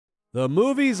The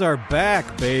movies are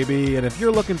back, baby, and if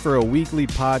you're looking for a weekly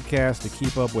podcast to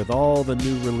keep up with all the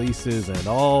new releases and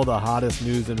all the hottest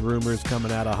news and rumors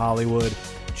coming out of Hollywood,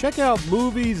 check out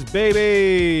Movies,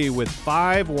 Baby, with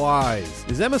 5 Ys.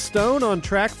 Is Emma Stone on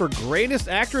track for greatest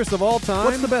actress of all time?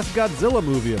 What's the best Godzilla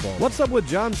movie of all? What's up with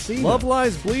John Cena? Love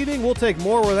Lies Bleeding? We'll take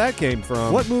more where that came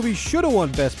from. What movie should have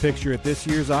won Best Picture at this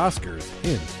year's Oscars?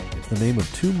 Hint. The name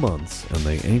of 2 months, and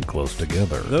they ain't close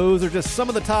together. Those are just some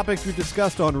of the topics we've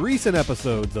discussed on recent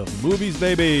episodes of Movies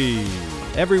Baby.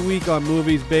 Every week on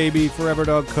Movies Baby, Forever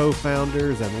Dog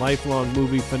co-founders and lifelong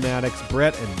movie fanatics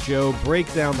Brett and Joe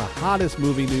break down the hottest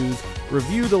movie news,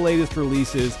 review the latest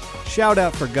releases, shout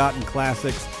out forgotten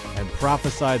classics, and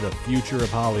prophesy the future of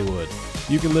Hollywood.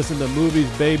 You can listen to Movies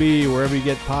Baby wherever you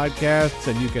get podcasts,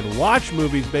 and you can watch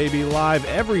Movies Baby live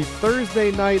every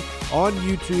Thursday night on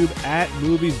YouTube at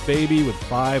Movies Baby with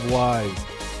 5 Ys.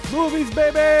 Movies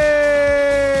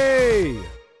Baby!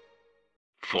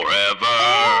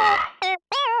 Forever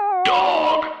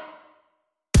Dog.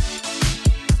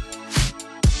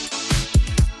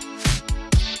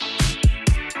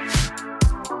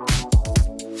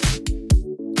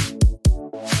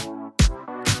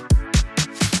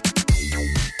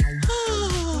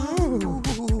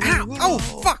 Oh,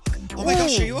 fuck! Oh my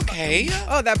gosh, are you okay?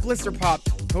 Oh, that blister popped.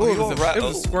 Oh, Are it you was, alright? it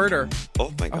was a squirter.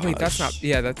 Oh my gosh. Oh, wait, that's not...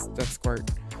 Yeah, that's squirt.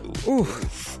 Ooh.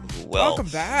 Well, Welcome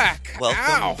back. welcome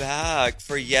Ow. back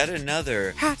for yet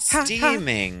anher Ha, ha,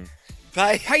 steaming,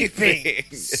 piping,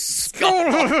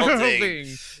 scalding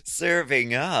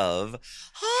serving of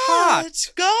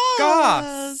hot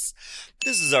goss.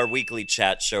 This is our weekly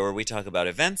chat show where we talk about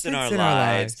events in our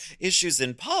lives, issues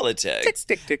in politics,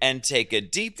 Tick, tick, tick. and take a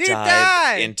deep Deep dive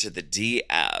dive. into the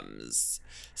DMs.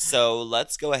 So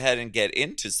let's go ahead and get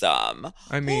into some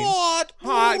hot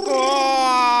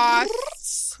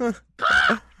goss.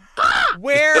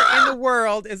 Where in the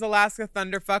world is Alaska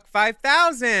Thunderfuck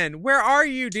 5000? Where are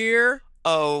you, dear?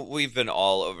 Oh, we've been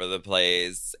all over the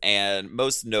place, and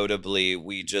most notably,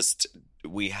 we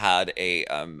had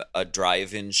a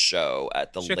drive-in show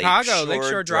at the Chicago,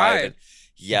 Lakeshore Drive.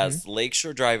 Yes,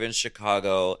 Lakeshore Drive in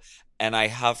Chicago, and I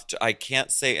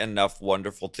can't say enough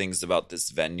wonderful things about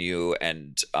this venue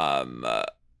and the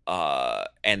vibe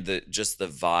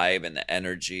and the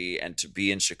energy, and to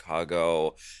be in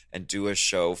Chicago and do a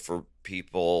show for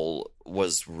people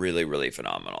was really, really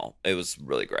phenomenal. It was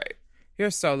really great.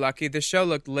 You're so lucky. The show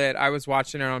looked lit. I was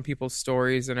watching it on people's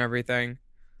stories and everything.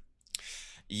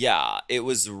 Yeah, it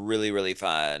was really, really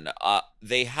fun.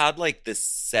 They had like this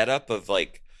setup of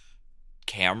like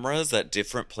cameras at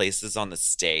different places on the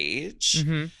stage.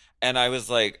 Mm-hmm. And I was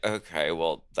like, okay,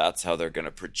 well, that's how they're going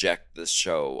to project this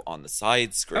show on the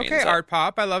side screens. Okay, Art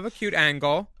Pop. I love a cute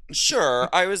angle. Sure.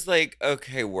 I was like,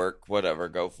 okay, work, whatever,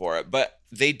 go for it. But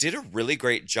they did a really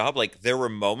great job. Like, there were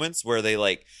moments where they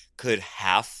like could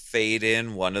half fade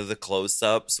in one of the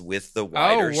close-ups with the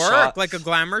wider shot. Like a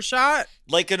glamour shot?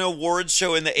 Like an award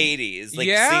show in the 80s. Like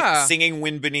Yeah. singing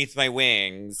Wind Beneath My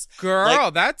Wings. Girl,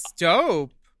 Like, that's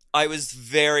dope. I was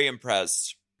very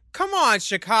impressed. Come on,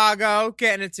 Chicago.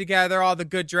 Getting it together, all the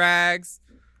good drags.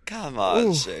 Come on,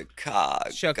 Ooh.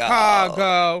 Chicago.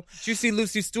 Chicago. Did you see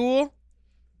Lucy Stool?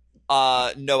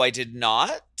 No, I did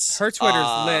not. Her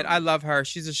Twitter's lit. I love her.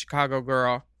 She's a Chicago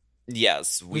girl.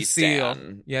 Yes, we Lucille.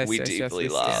 stan. Yes, we yes, yes, deeply we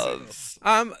stan.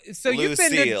 love. So you've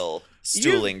been to... Lucille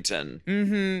Stoolington.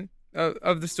 Mm-hmm.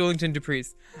 Of the Stoolington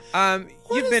Duprees.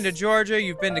 You've been to Georgia.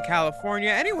 You've been to California.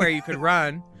 Anywhere you could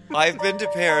run. I've been to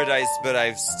Paradise, but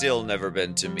I've still never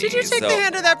been to me. Did you take the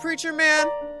hand of that preacher man?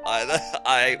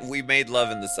 We made love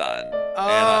in the sun.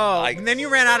 Oh, and then you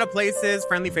ran out of places,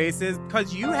 friendly faces,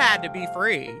 because you had to be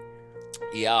free.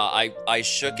 Yeah, I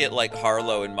shook it like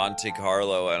Harlow in Monte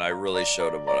Carlo, and I really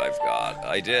showed him what I've got.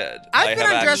 I did. I've been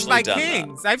have undressed actually like done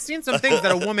kings. I've seen some things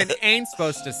that a woman ain't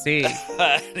supposed to see.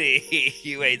 that. Honey,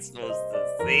 you ain't supposed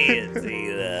to see it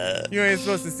either. You ain't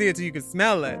supposed to see it till you can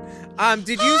smell it.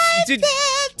 Did you? Been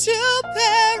to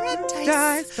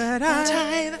paradise, But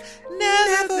I've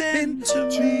never been to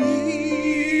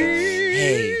me.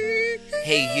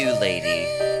 Hey, you lady,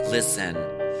 listen.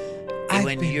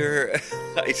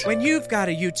 When you've got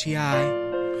a UTI.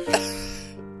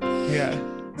 Yeah.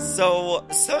 So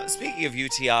speaking of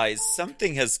UTIs,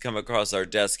 something has come across our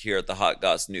desk here at the Hot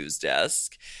Goss News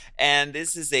Desk, and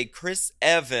this is a Chris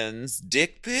Evans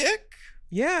dick pic.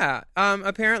 Yeah.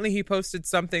 Apparently he posted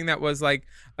something that was like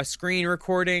a screen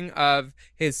recording of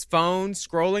his phone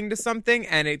scrolling to something,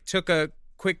 and it took a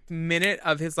quick minute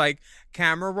of his like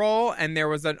camera roll, and there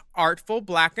was an artful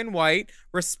black and white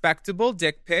respectable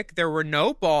dick pic. There were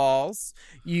no balls.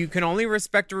 You can only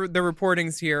respect the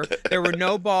reportings here. There were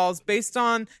no balls based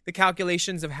on the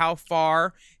calculations of how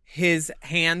far his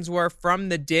hands were from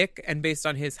the dick and based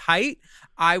on his height,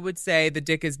 I would say the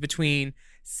dick is between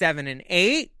 7 and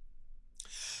 8.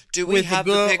 Do we have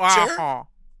the picture?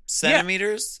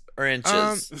 Centimeters or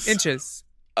inches? Inches.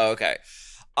 Oh, okay.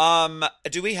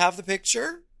 Do we have the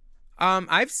picture?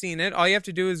 I've seen it. All you have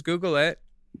to do is Google it.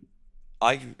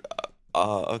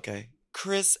 Okay.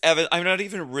 Chris Evans. I'm not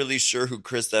even really sure who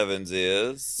Chris Evans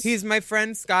is. He's my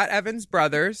friend Scott Evans'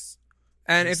 brothers.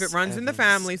 And if it runs in the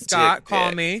family, Scott,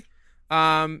 call me.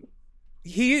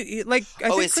 He I think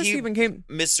Chris even came.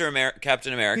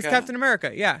 Captain America? He's Captain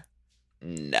America, yeah.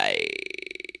 Nice.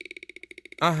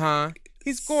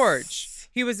 He's gorge.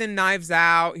 He was in Knives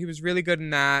Out. He was really good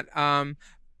in that.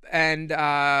 And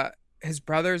his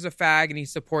brother's a fag and he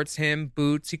supports him.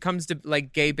 Boots. He comes to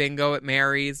like gay bingo at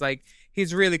Mary's. Like,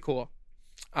 he's really cool.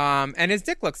 And his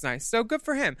dick looks nice. So good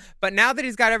for him. But now that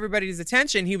he's got everybody's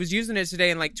attention, he was using it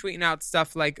today and like tweeting out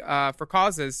stuff like for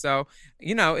causes. So,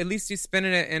 you know, at least he's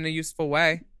spinning it in a useful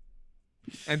way.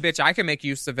 And bitch, I can make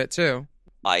use of it too.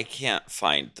 I can't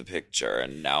find the picture,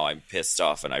 and now I'm pissed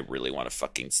off, and I really want to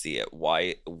fucking see it.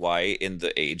 Why in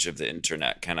the age of the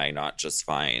internet can I not just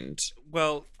find?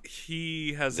 Well,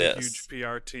 he has a huge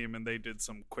PR team, and they did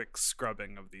some quick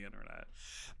scrubbing of the internet.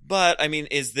 But I mean,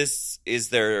 is this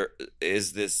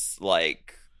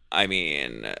like? I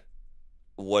mean,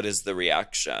 what is the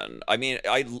reaction? I mean,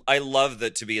 I love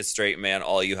that to be a straight man,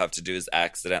 all you have to do is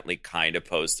accidentally kind of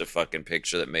post a fucking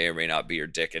picture that may or may not be your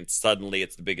dick, and suddenly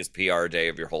it's the biggest PR day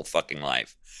of your whole fucking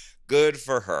life. Good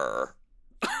for her.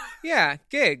 Yeah,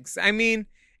 gigs. I mean,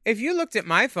 if you looked at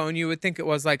my phone, you would think it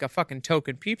was like a fucking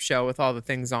token peep show with all the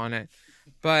things on it.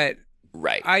 But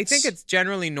right. I think it's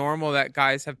generally normal that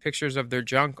guys have pictures of their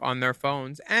junk on their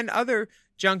phones and other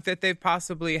junk that they've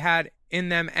possibly had in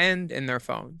them and in their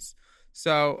phones.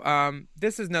 So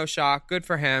this is no shock. Good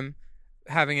for him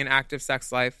having an active sex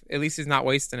life. At least he's not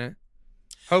wasting it.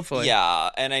 Hopefully. Yeah,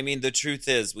 and I mean, the truth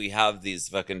is we have these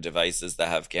fucking devices that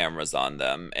have cameras on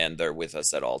them, and they're with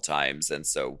us at all times. And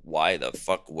so why the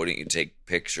fuck wouldn't you take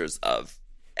pictures of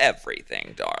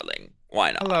everything, darling?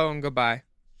 Why not? Hello and goodbye.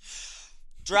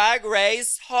 Drag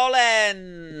Race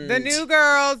Holland. The new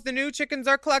girls, the new chickens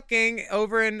are clucking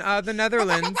over in the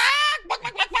Netherlands.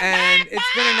 And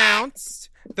it's been announced.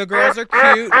 The girls are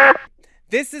cute.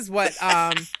 This is what,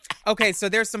 okay, so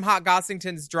there's some Hot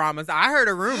Gossington's dramas. I heard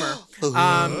a rumor.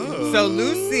 So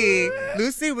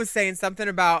Lucy was saying something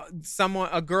about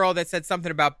a girl that said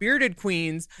something about bearded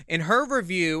queens in her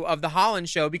review of the Holland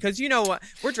show, because you know what,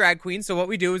 we're drag queens, so what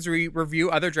we do is we review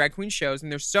other drag queen shows,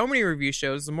 and there's so many review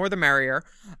shows, the more the merrier.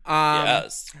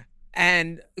 Yes.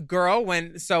 And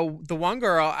the one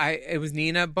girl, it was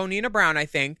Bonina Brown, I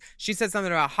think. She said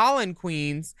something about Holland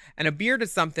queens and a beard or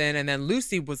something. And then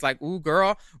Lucy was like, ooh,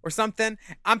 girl, or something.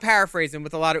 I'm paraphrasing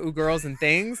with a lot of ooh, girls and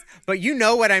things, but you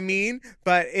know what I mean?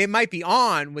 But it might be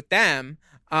on with them.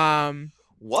 Was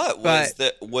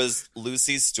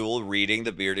Lucy Stool reading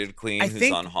the bearded queen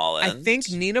who's on Holland? I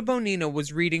think Nina Bonina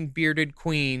was reading bearded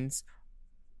queens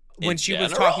when she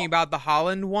was general? talking about the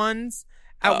Holland ones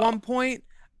at one point.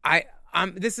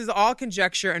 This is all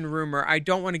conjecture and rumor. I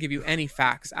don't want to give you any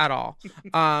facts at all.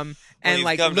 And you've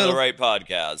like come to the right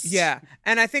podcast. Yeah,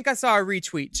 and I think I saw a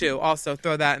retweet too. Also,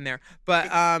 throw that in there. But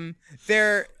I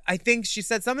think she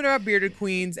said something about bearded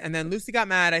queens, and then Lucy got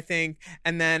mad, I think,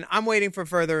 and then I'm waiting for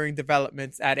furthering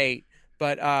developments at 8.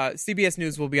 But CBS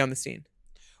News will be on the scene.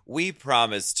 We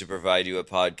promise to provide you a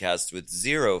podcast with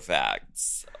zero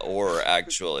facts or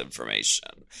actual information.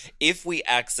 If we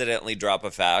accidentally drop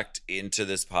a fact into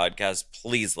this podcast,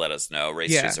 please let us know.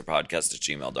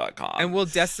 racechaserpodcast@gmail.com. And we'll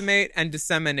decimate and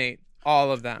disseminate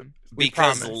all of them.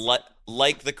 Because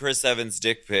like the Chris Evans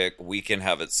dick pic, we can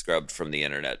have it scrubbed from the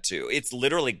internet too. It's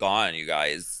literally gone, you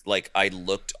guys. Like, I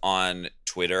looked on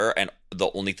Twitter and the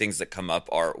only things that come up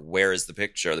are, where is the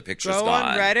picture? The picture's gone. Go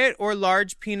on Reddit or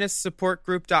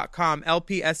largepenissupportgroup.com,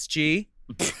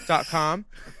 LPSG.com.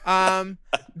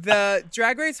 The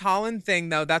Drag Race Holland thing,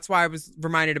 though, that's why I was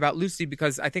reminded about Lucy,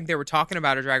 because I think they were talking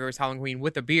about a Drag Race Holland queen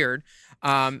with a beard.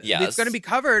 Yes. It's going to be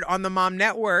covered on the Mom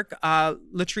Network.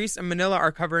 Latrice and Manila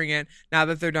are covering it now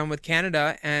that they're done with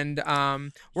Canada. And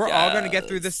we're all going to get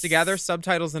through this together,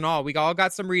 subtitles and all. We all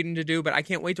got some reading to do, but I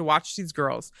can't wait to watch these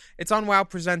girls. It's on WoW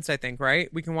Presents, I think, right?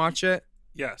 We can watch it?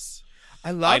 Yes.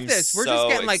 I love this. We're just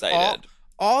getting excited.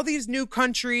 all these new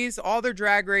countries, all their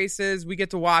drag races. We get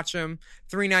to watch them.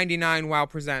 $3.99 WoW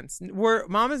Presents.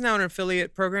 Mom is now an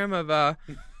affiliate program of WoW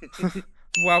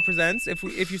Presents.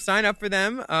 If you sign up for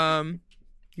them,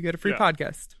 you get a free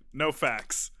podcast. No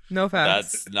facts. No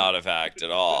facts. That's not a fact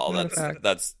at all.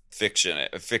 That's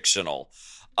fictional.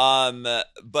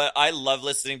 But I love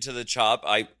listening to the Chop.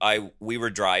 We were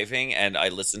driving and I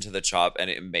listened to the Chop and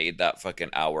it made that fucking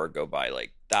hour go by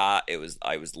like that.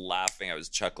 I was laughing, I was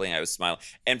chuckling, I was smiling.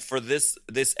 And for this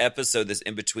episode, this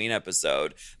in-between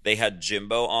episode, they had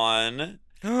Jimbo on,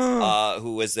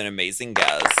 who was an amazing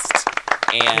guest.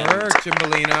 And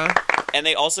Jimbolina. And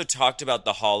they also talked about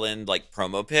the Holland like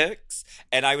promo pics,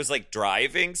 and I was like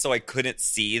driving, so I couldn't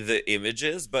see the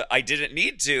images, but I didn't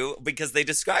need to because they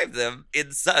described them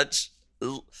in such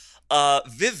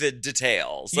vivid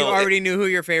detail. So you already knew who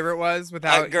your favorite was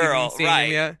without even seeing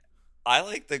him yet? I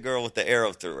like the girl with the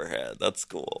arrow through her head. That's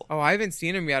cool. Oh, I haven't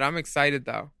seen him yet. I'm excited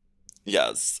though.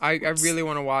 Yes, I really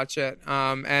want to watch it.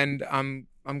 And I'm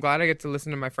glad I get to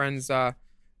listen to my friends talk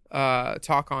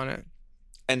on it.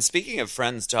 And speaking of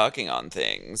friends talking on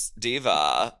things,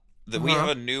 Diva, we have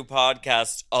a new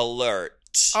podcast alert.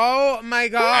 Oh my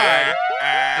God.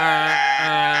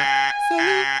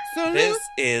 This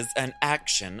is an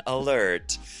action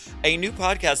alert. A new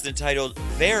podcast entitled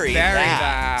Very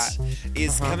That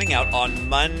is coming out on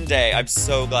Monday. I'm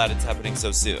so glad it's happening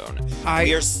so soon.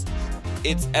 It's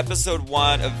episode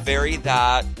 1 of Very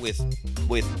That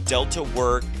with Delta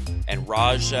Work and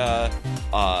Raja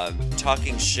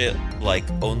talking shit like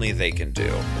only they can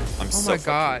do. I'm so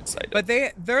excited. But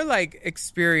they're like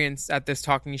experienced at this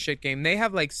talking shit game. They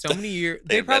have like so many years.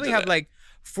 They probably have like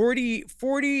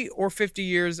 40 or 50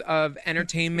 years of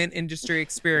entertainment industry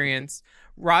experience.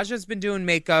 Raja's been doing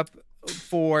makeup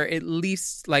for at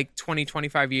least like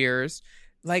 20-25 years.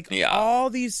 Like all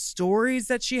these stories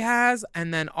that she has,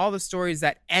 and then all the stories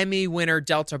that Emmy winner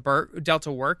Delta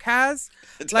Work has.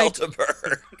 Delta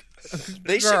Burke.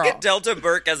 They should get Delta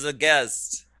Burke as a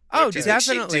guest. Oh,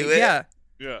 definitely. Yeah.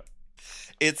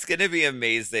 It's gonna be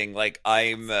amazing. Like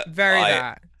I've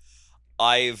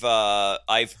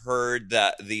heard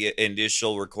that the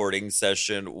initial recording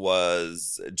session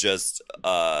was just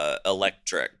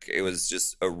electric. It was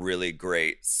just a really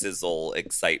great sizzle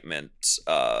excitement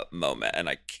moment, and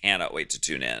I cannot wait to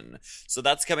tune in. So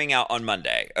that's coming out on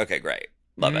Monday. Okay, great.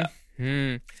 Love it.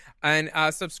 And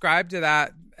subscribe to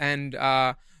that, and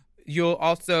you'll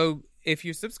also, if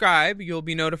you subscribe, you'll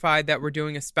be notified that we're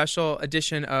doing a special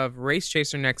edition of Race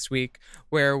Chaser next week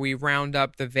where we round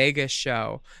up the Vegas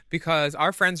show because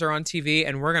our friends are on TV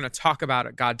and we're going to talk about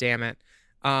it, goddammit.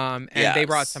 They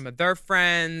brought some of their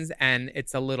friends and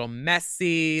it's a little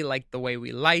messy, like the way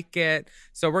we like it.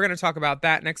 So we're going to talk about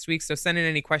that next week. So send in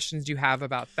any questions you have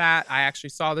about that. I actually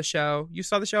saw the show. You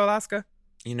saw the show, Alaska?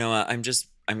 You know what? I'm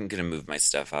going to move my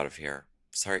stuff out of here.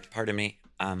 Sorry, pardon me.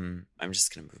 I'm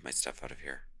just going to move my stuff out of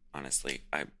here. Honestly,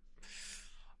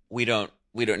 we don't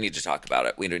need to talk about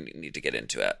it. We don't need to get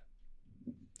into it.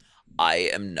 I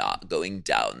am not going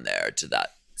down there to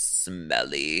that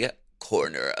smelly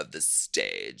corner of the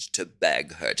stage to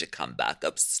beg her to come back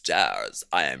upstairs.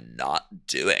 I am not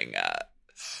doing it.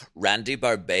 Randy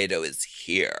Barbado is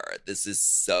here. This is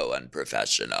so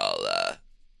unprofessional.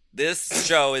 This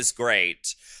show is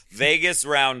great. Vegas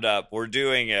Roundup. We're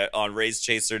doing it on Race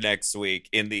Chaser next week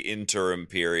in the interim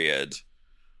period.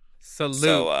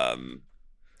 Salute.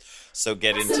 So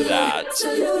get into that.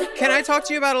 Can I talk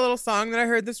to you about a little song that I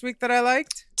heard this week that I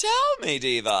liked? Tell me,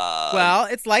 Diva. Well,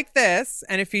 it's like this,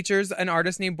 and it features an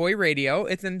artist named Boy Radio.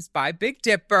 It's by Big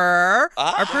Dipper,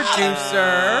 our producer.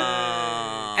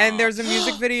 And there's a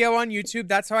music video on YouTube.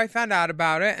 That's how I found out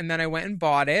about it. And then I went and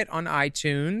bought it on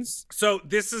iTunes. So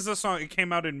this is a song. It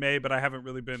came out in May, but I haven't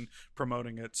really been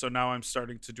promoting it. So now I'm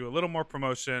starting to do a little more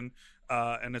promotion.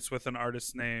 And it's with an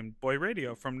artist named Boy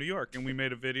Radio from New York. And we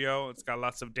made a video. It's got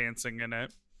lots of dancing in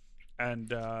it. And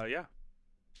yeah.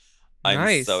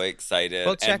 I'm so excited.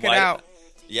 Well, check it out.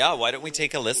 Yeah, why don't we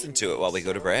take a listen to it while we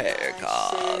go to break?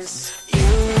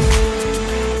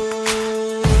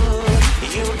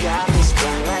 You got me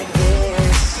strung like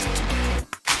this.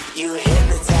 You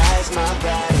hypnotize my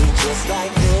body just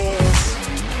like this.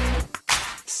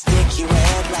 Stick you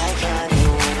out like honey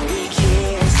when we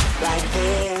kiss like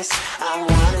this. I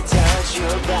wanna touch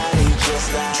your body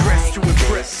just like dressed to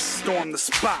impress, storm the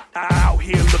spot. Out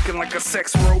here looking like a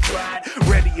sex robot.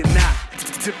 Ready or not,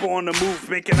 tip on the move,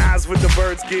 making eyes with the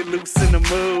birds, get loose in the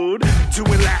mood.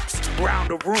 Doing laps round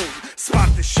the room, spot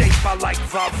the shape I like,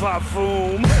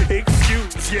 va-va-voom.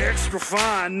 Excuse, you're extra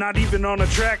fine, not even on a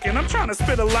track, and I'm trying to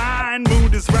spit a line.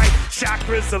 Mood is right,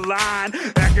 chakras align,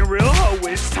 acting real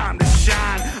ho-ish, time to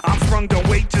shine. I'm sprung, don't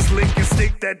wait, just lick and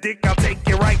stick that dick, I'll take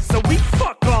it right, so we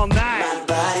fuck all night. My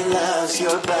body loves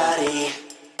your body,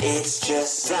 it's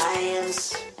just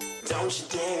science. Don't you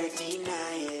dare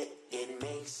deny it, it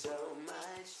makes so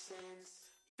much sense.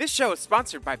 This show is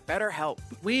sponsored by BetterHelp.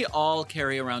 We all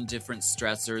carry around different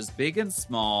stressors, big and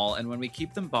small, and when we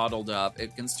keep them bottled up,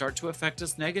 it can start to affect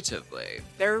us negatively.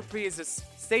 Therapy is a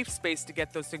safe space to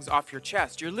get those things off your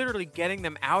chest. You're literally getting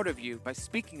them out of you by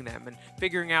speaking them and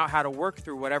figuring out how to work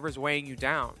through whatever's weighing you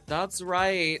down. That's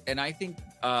right. And I think,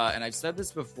 and I've said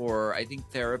this before, I think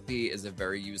therapy is a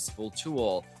very useful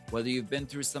tool, whether you've been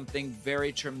through something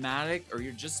very traumatic or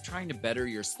you're just trying to better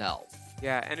yourself.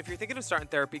 Yeah, and if you're thinking of starting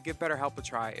therapy, give BetterHelp a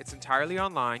try. It's entirely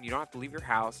online. You don't have to leave your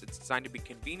house. It's designed to be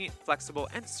convenient, flexible,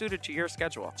 and suited to your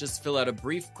schedule. Just fill out a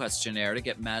brief questionnaire to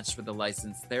get matched with a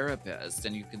licensed therapist,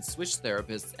 and you can switch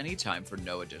therapists anytime for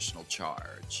no additional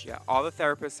charge. Yeah, all the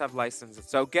therapists have licenses,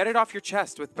 so get it off your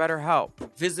chest with BetterHelp.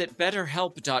 Visit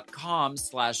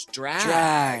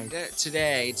betterhelp.com/drag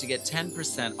today to get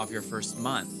 10% off your first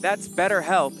month. That's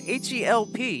BetterHelp,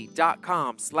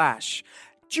 HELP.com/drag.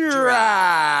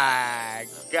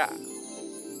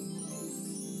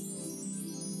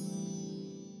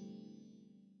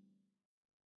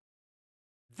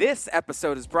 This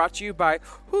episode is brought to you by,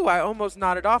 I almost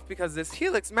nodded off because this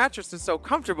Helix mattress is so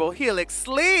comfortable. Helix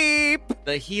Sleep!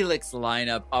 The Helix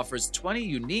lineup offers 20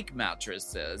 unique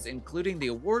mattresses, including the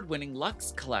award-winning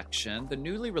Luxe Collection, the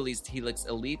newly released Helix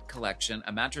Elite Collection,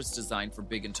 a mattress designed for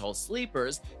big and tall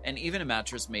sleepers, and even a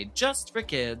mattress made just for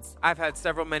kids. I've had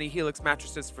many Helix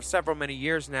mattresses for many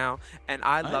years now, and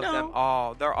I love them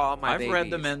all. They're all my babies. I've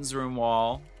read the men's room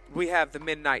wall. We have the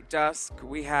Midnight Dusk.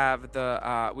 We have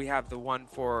the one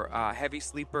for heavy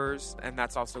sleepers, and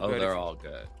that's also good. Oh, they're all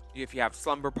good. If you have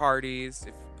slumber parties,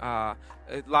 I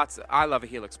love a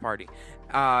Helix party,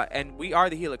 and we are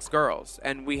the Helix girls,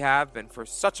 and we have been for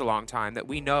such a long time that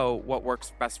we know what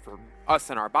works best for us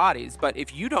and our bodies. But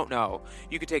if you don't know,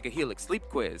 you could take a Helix sleep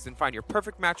quiz and find your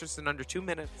perfect mattress in under 2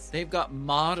 minutes. They've got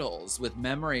models with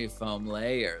memory foam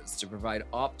layers to provide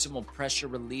optimal pressure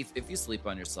relief if you sleep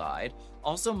on your side.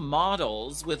 Also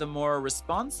models with a more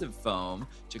responsive foam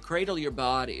to cradle your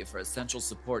body for essential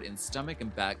support in stomach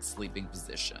and back sleeping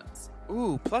positions.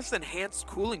 Ooh, plus enhanced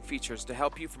cooling features to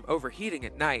help you from overheating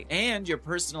at night. And your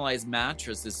personalized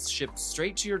mattress is shipped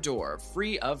straight to your door,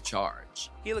 free of charge.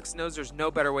 Helix knows there's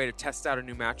no better way to test out a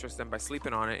new mattress than by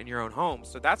sleeping on it in your own home,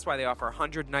 so that's why they offer a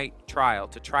 100-night trial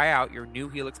to try out your new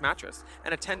Helix mattress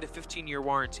and a 10 to 15-year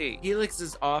warranty. Helix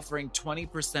is offering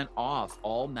 20% off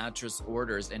all mattress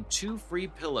orders and 2 free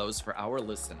pillows for our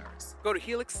listeners. Go to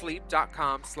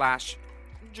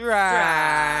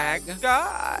helixsleep.com/drag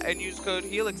and use code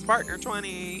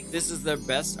HelixPartner20. This is their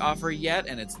best offer yet,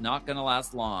 and it's not going to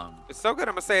last long. It's so good,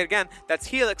 I'm going to say it again. That's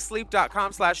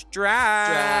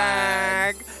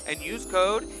helixsleep.com/drag and use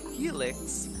code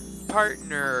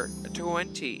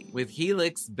HelixPartner20. With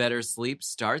Helix, better sleep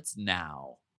starts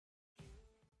now.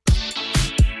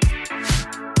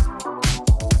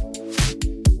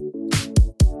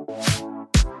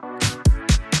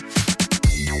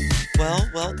 Well,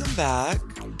 welcome back.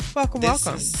 Welcome. This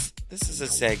is a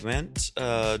segment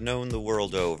known the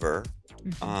world over,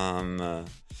 and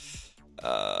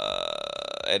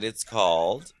it's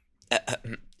called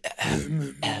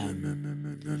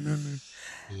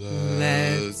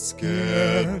Let's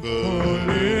Get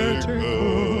Political.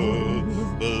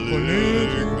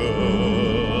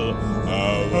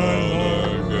 I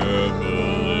wanna get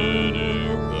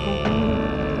political.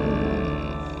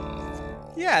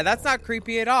 Yeah, that's not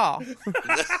creepy at all.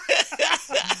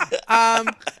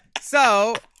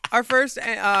 So our first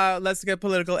Let's Get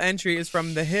Political entry is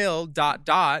from The Hill.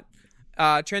 Transgender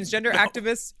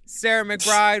activist Sarah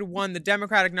McBride won the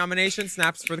Democratic nomination,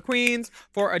 snaps for the Queens,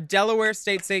 for a Delaware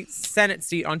state Senate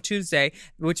seat on Tuesday,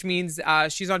 which means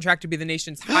she's on track to be the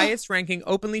nation's highest-ranking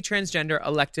openly transgender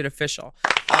elected official.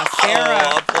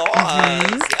 Sarah,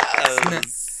 applause.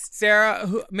 Yes. Sarah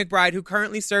McBride, who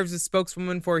currently serves as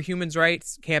spokeswoman for Human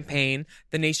Rights Campaign,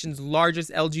 the nation's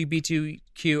largest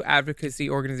LGBTQ advocacy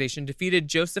organization, defeated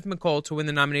Joseph McCall to win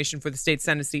the nomination for the state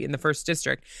Senate seat in the 1st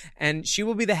District. And she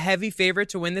will be the heavy favorite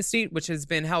to win the seat, which has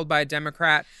been held by a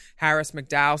Democrat, Harris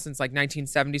McDowell, since like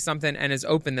 1970-something, and is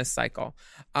open this cycle.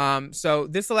 So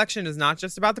this election is not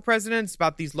just about the president. It's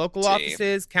about these local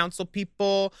offices, council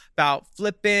people, about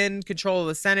flipping control of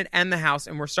the Senate and the House.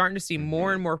 And we're starting to see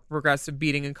more and more progressive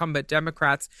beating incumbent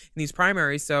Democrats in these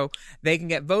primaries so they can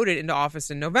get voted into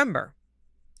office in November.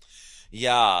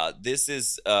 Yeah, this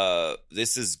is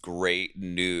great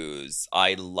news.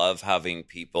 I love having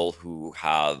people who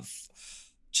have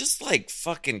just like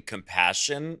fucking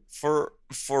compassion for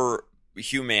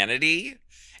humanity.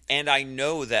 And I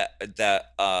know that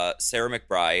Sarah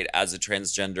McBride, as a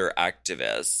transgender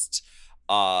activist,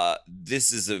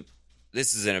 this is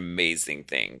an amazing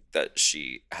thing that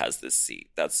she has this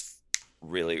seat. That's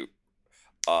really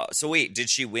So wait, did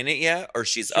she win it yet, or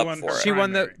she's She up won for her it? She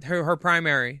won primary. her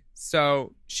primary,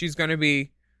 so she's going to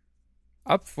be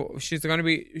up for.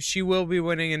 She will be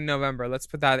winning in November. Let's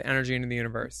put that energy into the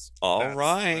universe. All That's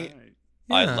right.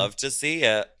 Yeah. I'd love to see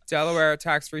it. Delaware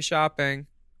tax-free shopping.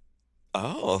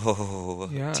 Oh,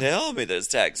 Yeah. Tell me there's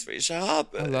tax-free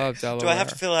shopping. I love Delaware. Do I have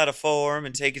to fill out a form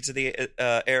and take it to the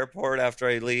airport after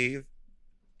I leave?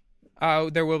 Oh,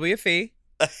 there will be a fee.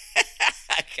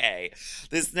 Okay.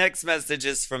 This next message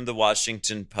is from the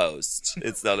Washington Post.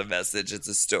 It's not a message, it's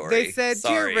a story. They said,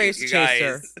 Sorry, "Dear race you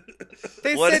chaser." guys.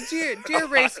 They What said, is dear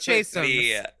wrong race with chaser.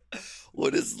 me?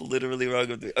 What is literally wrong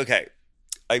with me? Okay.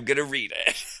 I'm going to read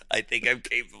it. I think I'm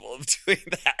capable of doing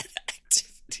that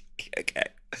activity. Okay.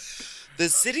 The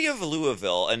city of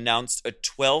Louisville announced a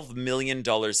 $12 million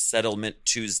settlement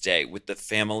Tuesday with the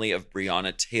family of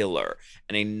Breonna Taylor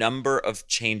and a number of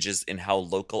changes in how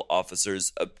local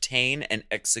officers obtain and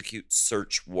execute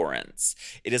search warrants.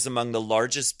 It is among the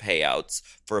largest payouts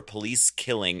for a police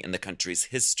killing in the country's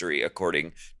history,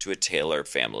 according to a Taylor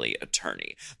family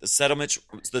attorney. The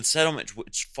settlement,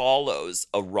 which follows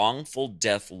a wrongful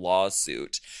death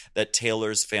lawsuit that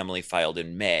Taylor's family filed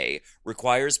in May,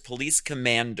 requires police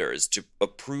commanders to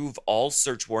approve all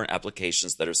search warrant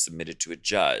applications that are submitted to a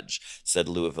judge, said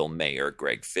Louisville Mayor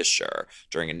Greg Fisher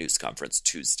during a news conference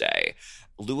Tuesday.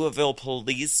 Louisville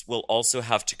police will also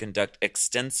have to conduct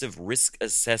extensive risk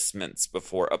assessments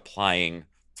before applying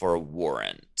for a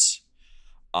warrant.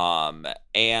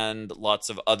 And lots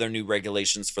of other new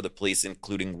regulations for the police,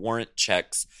 including warrant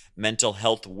checks, mental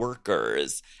health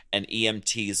workers, and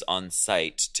EMTs on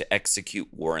site to execute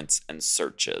warrants and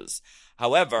searches.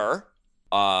 However,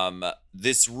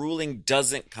 this ruling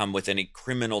doesn't come with any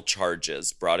criminal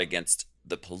charges brought against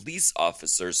the police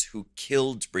officers who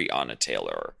killed Breonna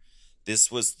Taylor. This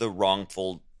was the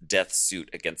wrongful death suit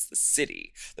against the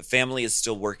city. The family is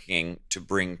still working to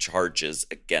bring charges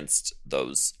against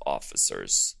those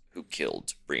officers who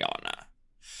killed Breonna.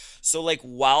 So, like,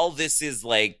 while this is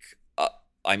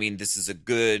this is a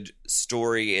good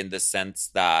story in the sense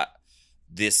that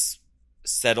this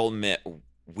settlement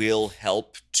will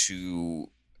help to,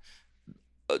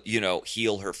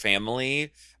 heal her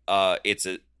family.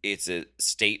 It's a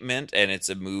statement and it's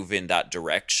a move in that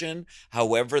direction.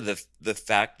 However, the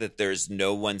fact that there's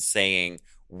no one saying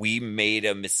we made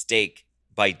a mistake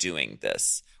by doing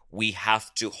this, we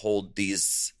have to hold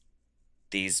these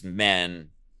men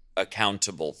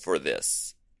accountable for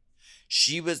this.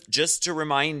 She was, just to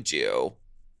remind you,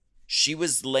 she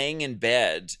was laying in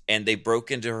bed and they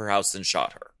broke into her house and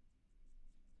shot her.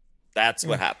 That's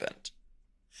what happened.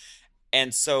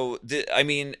 And so,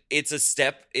 it's a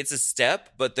step,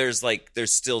 but there's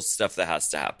still stuff that has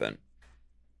to happen.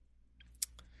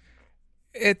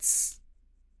 It's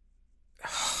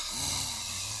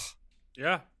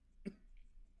Yeah.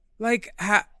 like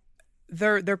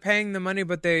they're paying the money,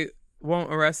 but they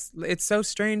won't arrest. It's so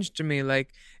strange to me.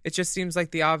 Like, it just seems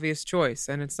like the obvious choice,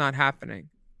 and it's not happening.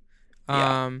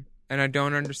 Yeah. And I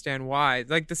don't understand why.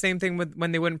 Like the same thing with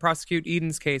when they wouldn't prosecute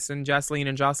Eden's case and Jocelyn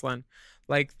and Jocelyn.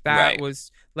 Like that Right.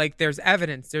 was like, there's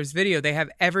evidence, there's video, they have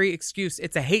every excuse.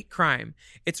 It's a hate crime.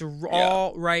 It's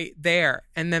all right there.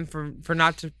 And then for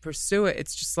not to pursue it,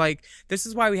 it's just like, this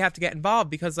is why we have to get involved,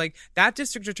 because like that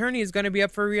district attorney is going to be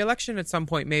up for re-election at some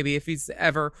point, maybe, if he's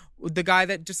ever the guy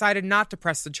that decided not to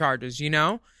press the charges,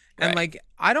 And Right. like,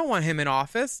 I don't want him in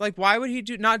office. Like, why would he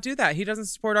not do that? He doesn't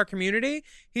support our community.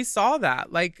 He saw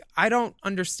that. Like, I don't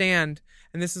understand.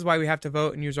 And this is why we have to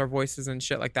vote and use our voices and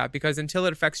shit like that. Because until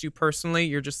it affects you personally,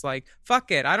 you're just like, fuck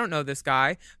it, I don't know this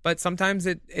guy. But sometimes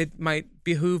it might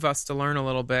behoove us to learn a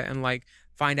little bit and like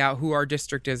find out who our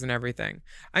district is and everything.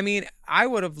 I mean, I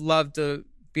would have loved to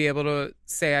be able to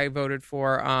say I voted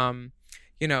for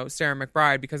Sarah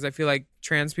McBride, because I feel like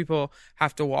trans people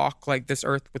have to walk like this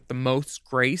earth with the most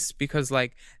grace, because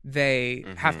like they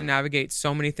have to navigate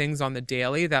so many things on the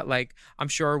daily that like I'm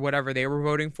sure whatever they were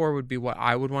voting for would be what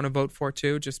I would want to vote for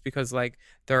too, just because like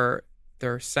their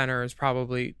center is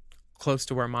probably close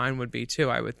to where mine would be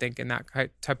too, I would think, in that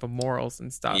type of morals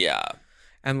and stuff. Yeah.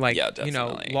 And like,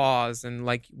 definitely. laws, and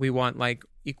like we want like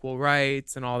equal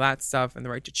rights and all that stuff, and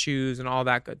the right to choose and all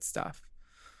that good stuff.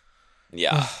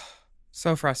 Yeah.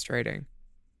 So frustrating.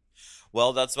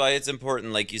 Well, that's why it's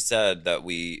important, like you said, that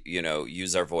we,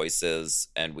 use our voices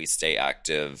and we stay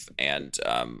active, and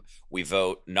we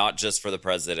vote not just for the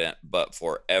president, but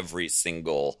for every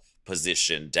single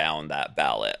position down that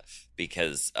ballot,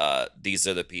 because these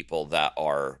are the people that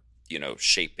are,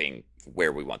 shaping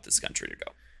where we want this country to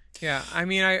go. Yeah, I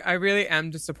mean, I really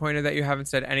am disappointed that you haven't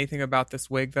said anything about this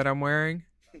wig that I'm wearing.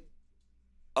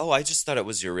 Oh, I just thought it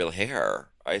was your real hair.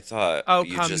 I thought. Oh,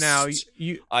 you come just, now.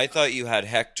 You I thought you had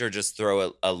Hector just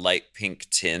throw a light pink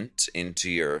tint into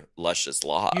your luscious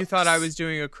locks. you thought I was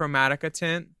doing a chromatica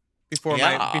tint before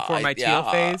my teal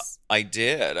phase? I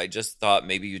did. I just thought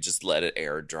maybe you just let it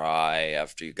air dry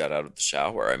after you got out of the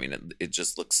shower. I mean, it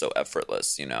just looks so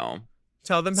effortless, you know.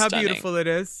 Tell them how Stunning. beautiful it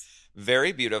is.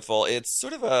 Very beautiful. It's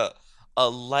sort of a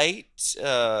light,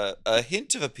 a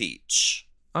hint of a peach.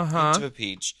 Hint of a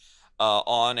peach,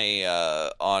 on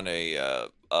a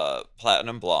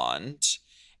platinum blonde,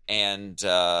 and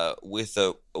with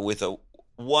a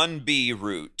 1B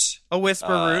root. A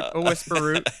whisper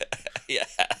root.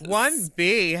 Yes.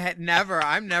 1B, never.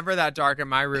 I'm never that dark in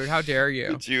my root. How dare you?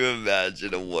 Could you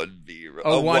imagine a 1B root?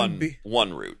 A 1B.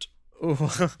 One root. Ooh.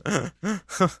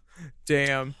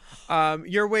 Damn.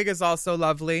 Your wig is also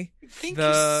lovely. Thank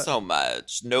you so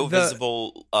much. No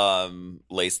visible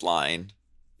lace line,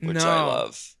 which I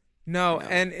love. No,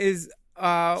 and is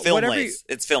film lace.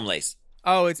 It's film lace.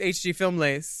 Oh, it's HG film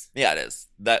lace. Yeah, it is.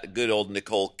 That good old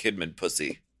Nicole Kidman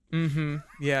pussy. Mm-hmm.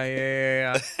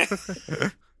 Yeah.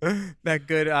 That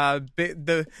good.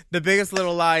 The biggest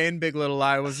little lie in Big Little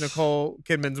Lie was Nicole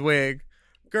Kidman's wig.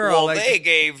 Girl, well, they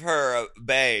gave her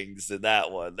bangs in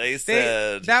that one. They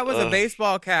said that was a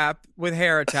baseball cap with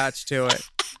hair attached to it.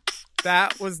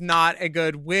 That was not a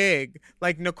good wig.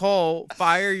 Like, Nicole,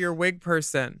 fire your wig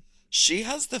person. She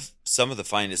has some of the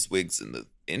finest wigs in the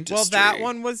industry. Well, that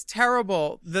one was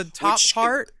terrible. The top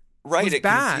part was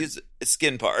bad.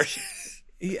 Skin part.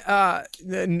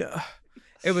 No,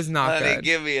 it was not good.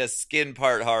 Give me a skin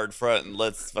part hard front and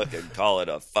let's fucking call it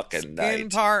a fucking night. Skin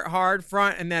part hard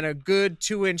front and then a good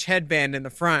 2-inch headband in the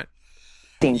front.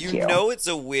 Thank you. You know it's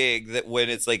a wig that when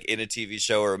it's like in a TV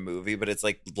show or a movie, but it's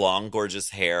like long, gorgeous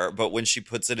hair. But when she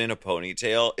puts it in a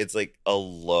ponytail, it's like a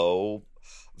low,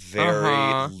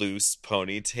 very loose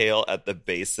ponytail at the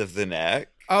base of the neck.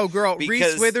 Oh, girl,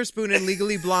 Reese Witherspoon in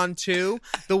Legally Blonde 2,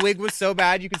 the wig was so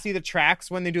bad you could see the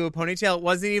tracks when they do a ponytail. It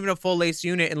wasn't even a full lace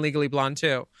unit in Legally Blonde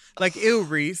 2. Like, ew,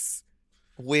 Reese.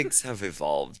 Wigs have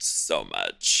evolved so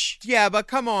much. Yeah, but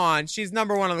come on. She's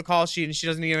number one on the call sheet and she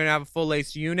doesn't even have a full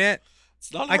lace unit.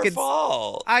 It's not her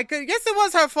fault. Yes, it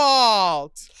was her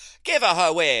fault. Give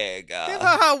her wig. Give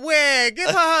her her wig. Give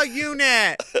her her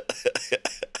unit.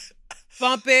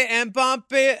 Bump it and bump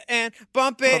it and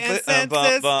bump it and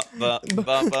census.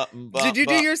 Did you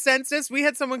do your census? We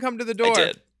had someone come to the door. I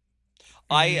did.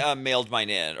 I mailed mine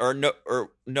in, or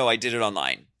no, I did it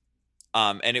online.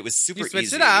 And it was super easy. You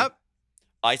switched it up.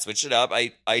 I switched it up.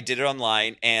 I did it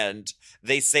online, and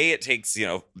they say it takes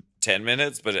 10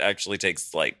 minutes, but it actually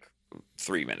takes like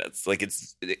 3 minutes. Like,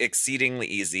 it's exceedingly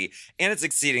easy, and it's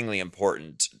exceedingly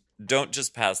important. Don't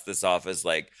just pass this off as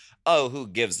like, oh, who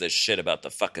gives a shit about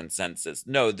the fucking census?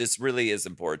 No, this really is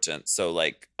important. So,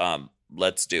 like,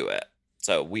 let's do it.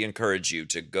 So we encourage you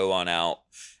to go on out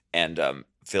and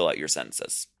fill out your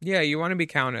census. Yeah, you want to be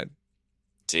counted.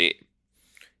 T.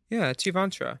 Yeah,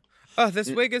 Tivantra. Oh,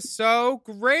 this wig is so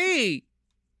great.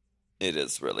 It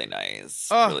is really nice.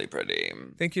 Oh, really pretty.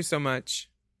 Thank you so much.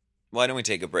 Why don't we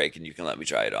take a break and you can let me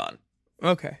try it on?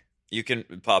 Okay. You can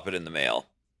pop it in the mail.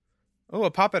 Oh,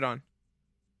 I'll pop it on.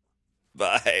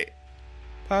 Bye.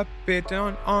 Pop it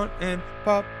on and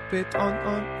pop it on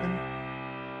and.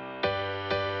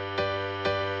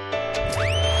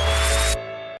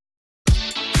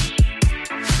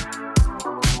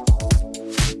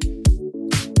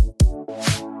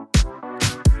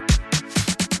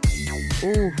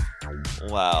 Ooh.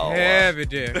 Wow. Heavy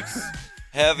dicks.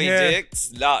 Heavy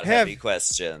dicks, not heavy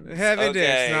questions. Heavy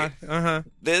dicks, not,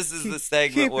 This is the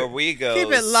segment where we go.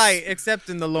 Keep it light, except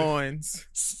in the loins.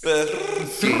 Deep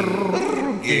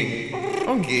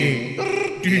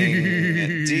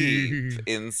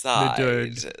inside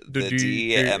the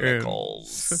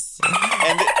DMicals.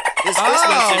 And this first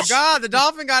message. God, the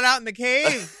dolphin got out in the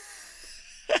cave.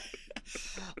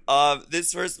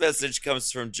 This first message comes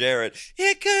from Jared.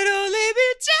 It could only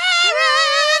be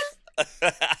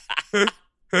Jared.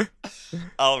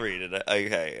 I'll read it.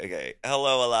 Okay.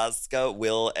 Hello, Alaska,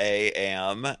 Will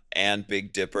A.M., and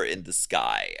Big Dipper in the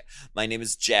sky. My name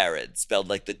is Jared, spelled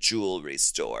like the jewelry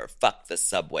store. Fuck the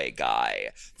subway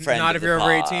guy. Friend Not of if you're the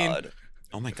over pod. 18.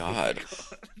 Oh my God.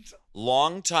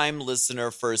 Long-time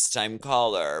listener, first-time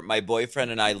caller. My boyfriend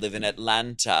and I live in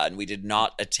Atlanta, and we did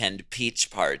not attend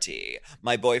Peach Party.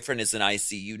 My boyfriend is an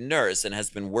ICU nurse and has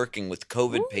been working with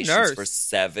COVID patients for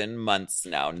 7 months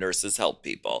now. Nurses help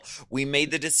people. We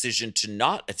made the decision to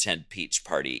not attend Peach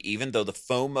Party, even though the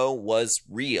FOMO was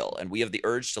real, and we have the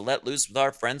urge to let loose with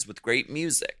our friends with great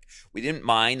music. We didn't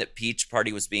mind that Peach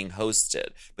Party was being hosted,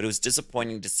 but it was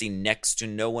disappointing to see next to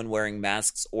no one wearing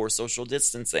masks or social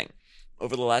distancing.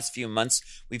 Over the last few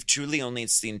months, we've truly only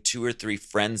seen 2 or 3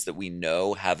 friends that we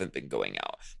know haven't been going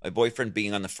out. My boyfriend,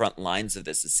 being on the front lines of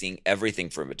this, is seeing everything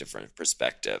from a different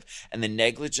perspective. And the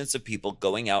negligence of people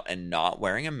going out and not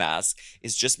wearing a mask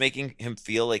is just making him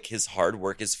feel like his hard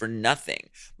work is for nothing.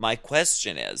 My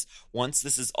question is, once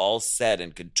this is all said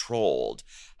and controlled,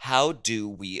 how do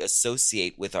we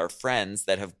associate with our friends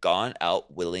that have gone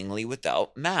out willingly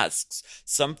without masks?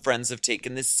 Some friends have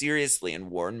taken this seriously and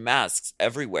worn masks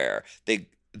everywhere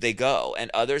they go,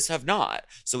 and others have not.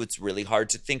 So it's really hard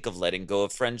to think of letting go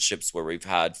of friendships where we've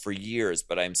had for years,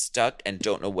 but I'm stuck and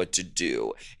don't know what to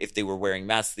do. If they were wearing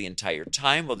masks the entire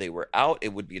time while they were out,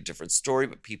 it would be a different story,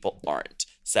 but people aren't.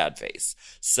 Sad face.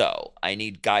 So I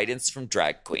need guidance from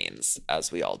drag queens,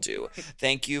 as we all do.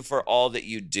 Thank you for all that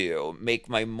you do. Make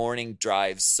my morning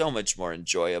drive so much more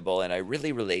enjoyable, and I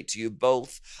really relate to you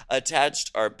both.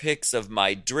 Attached are pics of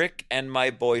my Drick and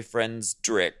my boyfriend's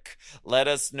Drick. Let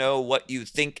us know what you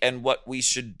think and what we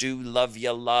should do. Love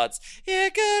ya lots.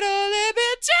 It could only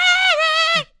be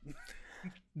Jared.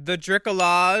 The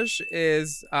Drickolage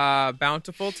is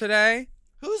bountiful today.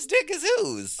 Whose dick is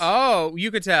whose? Oh, you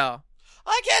could tell.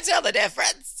 I can't tell the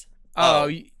difference. Oh,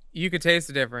 you could taste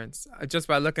the difference just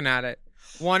by looking at it.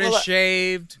 One is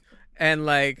shaved and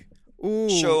like, ooh.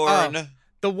 Shorn. Oh,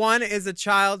 the one is a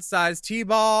child-sized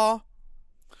T-ball.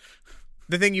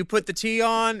 The thing you put the T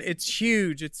on, it's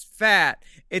huge. It's fat.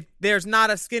 There's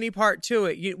not a skinny part to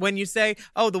it. When you say,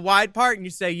 oh, the wide part, and you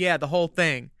say, yeah, the whole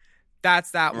thing. That's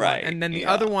that one. Right, And then the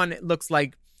other one, it looks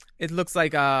like it's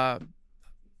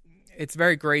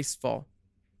very graceful.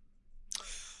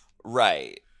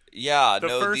 Right. Yeah. The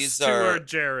first these two are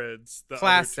Jared's. The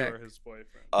classic. other two are his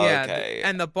boyfriend. Okay. Yeah,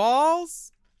 and the ball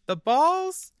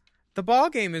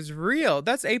game is real.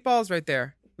 That's 8 balls right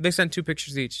there. They sent 2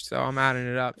 pictures each, so I'm adding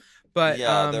it up. But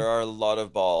there are a lot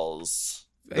of balls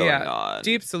going on.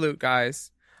 Deep salute,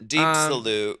 guys. Deep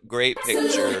salute. Great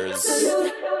pictures.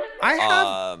 I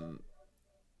have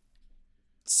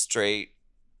straight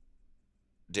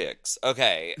dicks.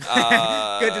 Okay.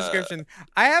 good description.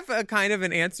 I have a kind of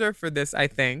an answer for this, I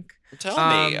think.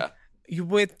 Tell me.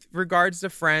 With regards to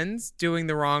friends doing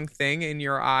the wrong thing in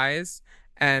your eyes,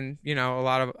 and a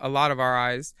lot of our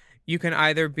eyes, you can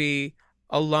either be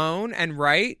alone and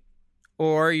right,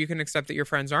 or you can accept that your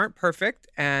friends aren't perfect,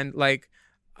 and like,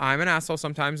 I'm an asshole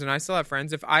sometimes and I still have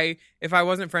friends. If I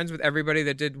wasn't friends with everybody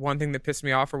that did one thing that pissed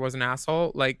me off or was an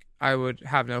asshole, like, I would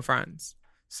have no friends.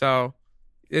 So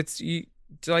it's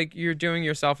like you're doing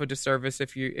yourself a disservice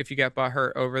if you get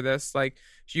butthurt over this. Like,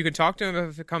 you can talk to him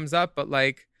if it comes up, but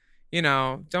like,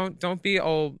 don't be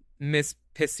old Miss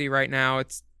Pissy right now.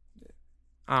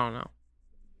 I don't know.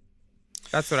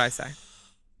 That's what I say.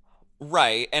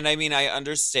 Right. And I mean, I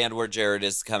understand where Jared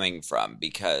is coming from,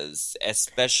 because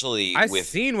especially I've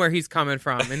seen where he's coming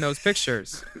from in those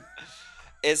pictures.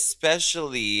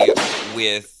 Especially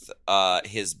with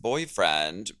his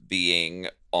boyfriend being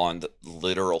on the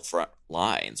literal front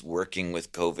lines, working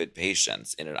with COVID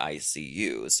patients in an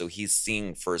ICU. So he's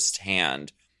seeing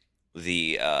firsthand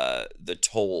the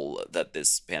toll that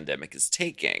this pandemic is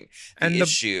taking. The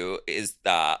issue is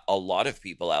that a lot of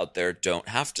people out there don't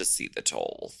have to see the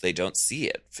toll. They don't see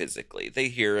it physically. They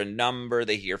hear a number,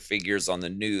 they hear figures on the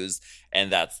news, and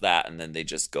that's that. And then they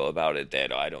just go about it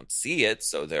that I don't see it,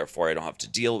 so therefore I don't have to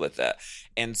deal with it.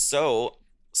 And so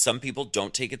some people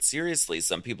don't take it seriously.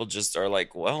 Some people just are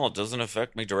like, well, it doesn't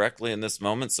affect me directly in this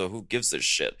moment, so who gives a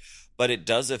shit? But it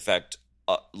does affect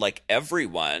like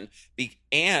everyone,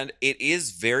 and it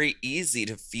is very easy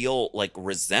to feel like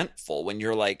resentful when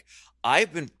you're like,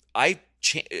 I've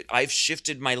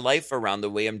shifted my life around the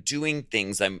way I'm doing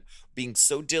things. I'm being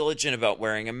so diligent about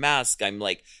wearing a mask. I'm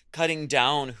like cutting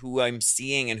down who I'm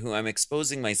seeing and who I'm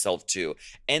exposing myself to.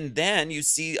 And then you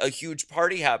see a huge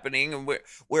party happening and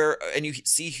and you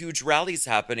see huge rallies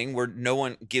happening where no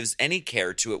one gives any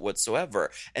care to it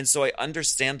whatsoever. And so I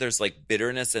understand there's like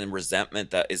bitterness and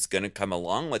resentment that is going to come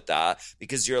along with that,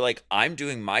 because you're like, I'm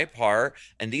doing my part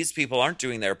and these people aren't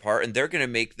doing their part, and they're going to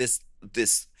make this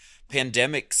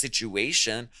pandemic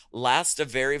situation last a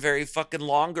very, very fucking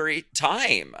longer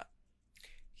time.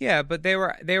 Yeah, but they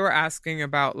were asking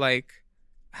about like,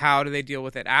 how do they deal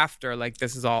with it after like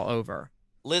this is all over?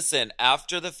 Listen,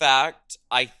 after the fact,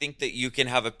 I think that you can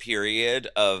have a period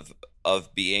of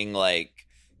being like,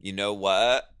 you know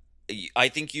what? I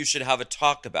think you should have a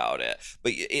talk about it.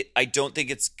 But I don't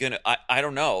think it's gonna. I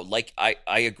don't know. Like I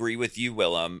agree with you,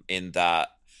 Willem, in that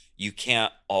you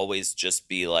can't always just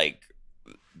be like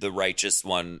the righteous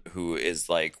one who is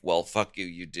like, well, fuck you,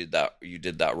 you did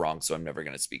that wrong, so I'm never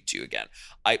going to speak to you again.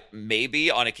 I maybe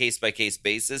on a case-by-case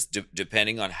basis,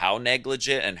 depending on how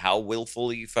negligent and how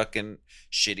willfully fucking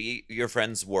shitty your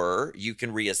friends were, you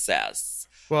can reassess.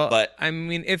 Well, but I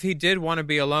mean, if he did want to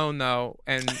be alone, though,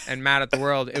 and mad at the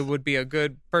world, it would be a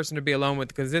good person to be alone with,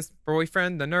 because this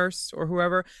boyfriend, the nurse or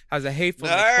whoever, has a hateful,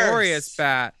 notorious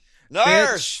bat.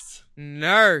 Nurse! Bitch.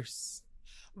 Nurse.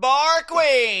 Bar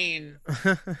queen!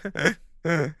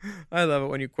 I love it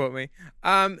when you quote me.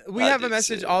 We have a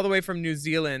message all the way from New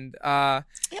Zealand. Says,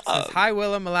 hi,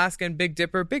 Willem, Alaska, and Big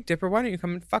Dipper. Big Dipper, why don't you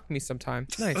come and fuck me sometime?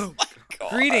 Nice. Oh my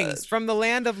God. Greetings from the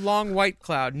land of long white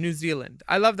cloud, New Zealand.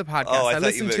 I love the podcast. Oh, I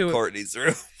thought you listened meant to Courtney's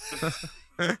room.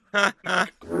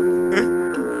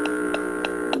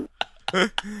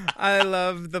 I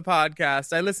love the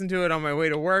podcast. I listen to it on my way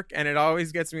to work, and it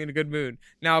always gets me in a good mood.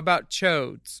 Now, about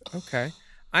chodes. Okay.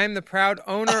 I am the proud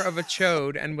owner of a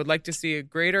chode and would like to see a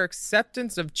greater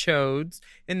acceptance of chodes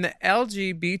in the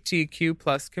LGBTQ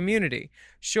plus community.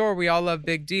 Sure, we all love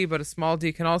Big D, but a small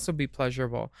D can also be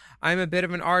pleasurable. I'm a bit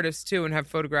of an artist, too, and have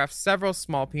photographed several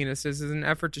small penises in an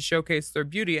effort to showcase their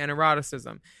beauty and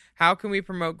eroticism. How can we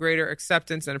promote greater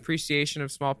acceptance and appreciation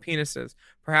of small penises?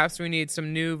 Perhaps we need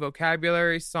some new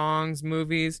vocabulary, songs,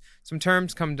 movies. Some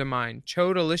terms come to mind.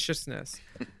 Chodeliciousness.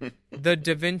 The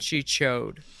Da Vinci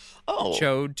Chode. Oh.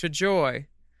 Chode to joy.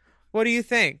 What do you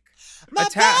think? My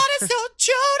body's so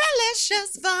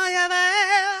delicious for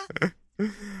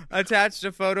you. Attached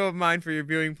a photo of mine for your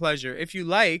viewing pleasure. If you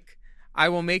like, I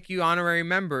will make you honorary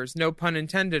members, no pun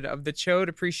intended, of the Chode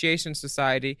Appreciation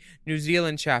Society New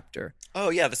Zealand chapter.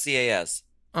 Oh, yeah, the CAS.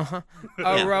 Uh-huh.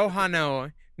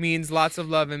 Arohano means lots of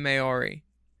love in Maori.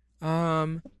 He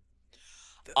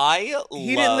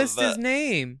didn't list his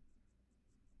name.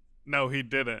 No, he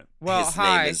didn't. Well, his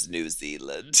hi. name is New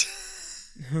Zealand.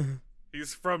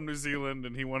 He's from New Zealand,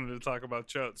 and he wanted to talk about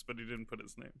chodes, but he didn't put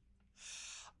his name.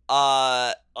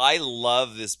 I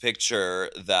love this picture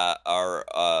that our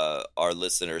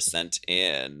listener sent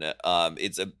in.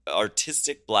 It's an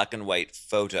artistic black and white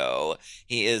photo.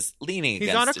 He is leaning He's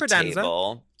against on a credenza.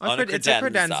 Table. It's a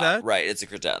credenza. Right, it's a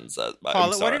credenza.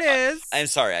 Call it what it is. I'm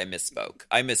sorry, I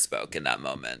misspoke. In that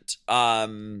moment.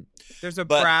 There's a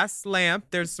brass lamp.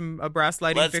 There's a brass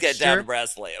lighting fixture. Let's get down to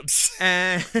brass lamps.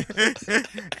 And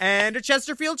a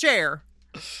Chesterfield chair.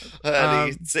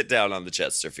 Honey, sit down on the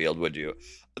Chesterfield, would you?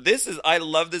 I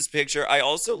love this picture. I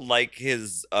also like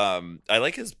his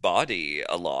body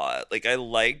a lot. Like I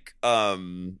like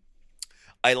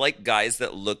guys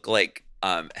that look like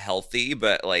healthy,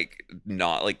 but like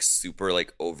not like super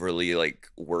like overly like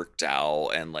worked out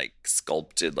and like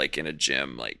sculpted like in a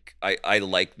gym. Like I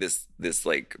like this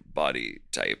like body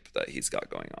type that he's got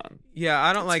going on. Yeah,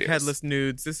 I don't like headless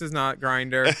nudes. This is not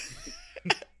Grindr.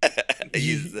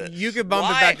 You could bump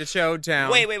it back to Chode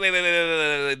Town. Wait, baby. We need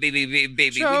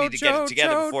to get it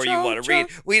together before you want to read.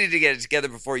 We need to get it together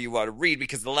before you want to read,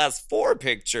 because the last 4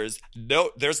 pictures,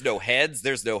 there's no heads,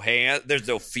 there's no hands, there's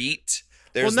no feet,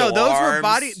 there's no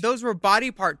arms. Those were body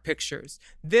part pictures.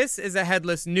 This is a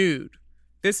headless nude.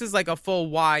 This is like a full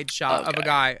wide shot of a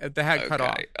guy with the head cut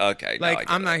off. Okay.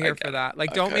 Like, I'm not here for that.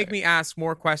 Like, don't make me ask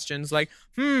more questions. Like,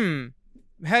 hey,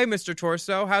 Mr.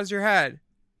 Torso, how's your head?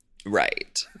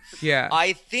 Right. Yeah.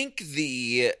 I think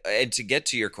and to get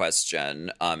to your question,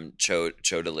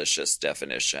 Chodelicious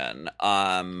definition,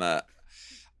 I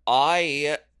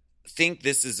think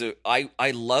this is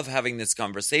I love having this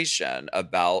conversation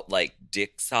about like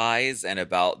dick size and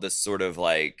about the sort of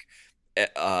like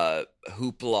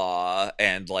hoopla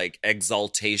and like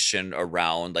exaltation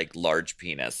around like large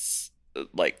penises.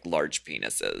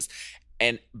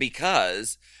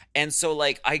 And so,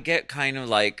 like, I get kind of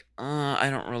like, I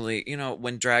don't really,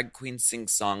 when drag queens sing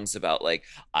songs about, like,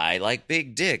 I like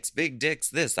big dicks,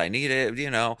 this, I need it,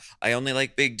 I only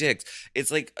like big dicks. It's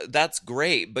like, that's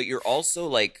great, but you're also,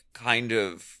 like, kind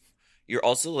of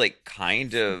shitting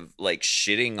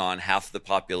on half the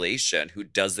population who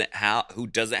doesn't have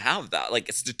that.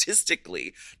 Like,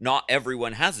 statistically, not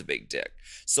everyone has a big dick.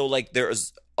 So, like,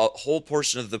 there's a whole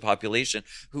portion of the population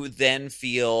who then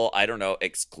feel, I don't know,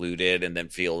 excluded, and then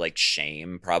feel like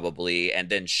shame probably. And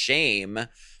then shame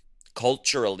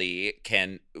culturally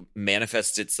can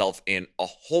manifest itself in a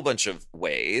whole bunch of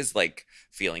ways, like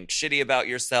feeling shitty about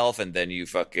yourself, and then you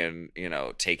fucking,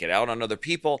 take it out on other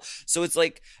people. So it's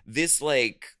like this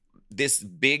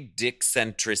big dick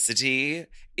centricity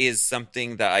is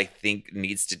something that I think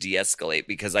needs to de-escalate,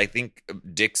 because I think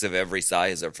dicks of every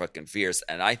size are fucking fierce,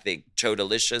 and I think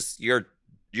Chodelicious, your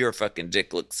fucking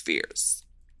dick looks fierce.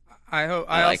 I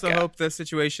also hope the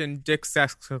situation dicks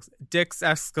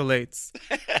escalates.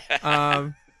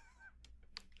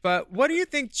 But what do you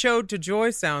think Chode to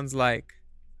Joy sounds like?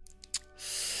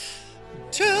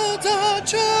 Chodes are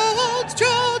chodes,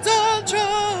 chodes are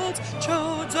chodes,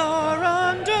 chodes are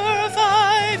under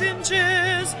 5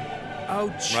 inches. Oh,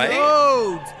 Right?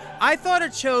 chodes. I thought a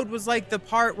chode was like the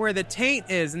part where the taint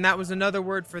is, and that was another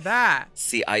word for that.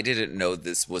 See, I didn't know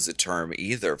this was a term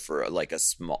either for like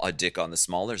a dick on the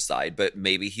smaller side, but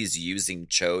maybe he's using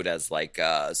chode as like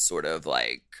a sort of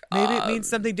like Maybe it means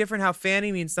something different. How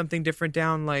fanny means something different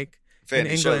down like Fanny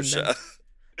in England. Shosha.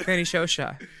 Fanny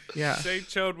Shosha. Yeah. Say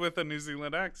chode with a New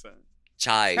Zealand accent.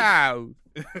 Chide. Cow.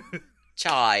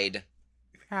 Chide.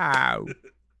 Cow.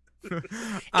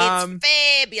 It's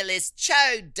fabulous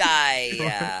chode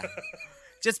day.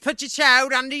 Just put your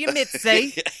chode under your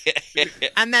mitzi,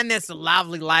 and then this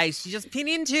lovely lace. You just pin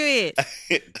into it.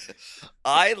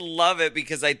 I love it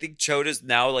because I think chode is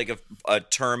now like a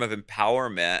term of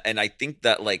empowerment. And I think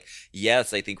that like,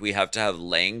 yes, I think we have to have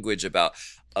language about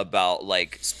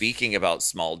like speaking about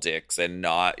small dicks and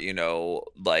not,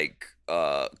 like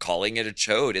calling it a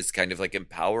chode is kind of like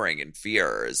empowering and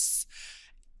fierce.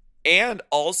 And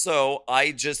also,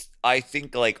 I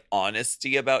think like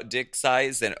honesty about dick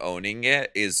size and owning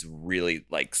it is really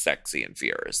like sexy and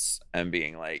fierce. And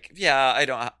being like, yeah,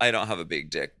 I don't have a big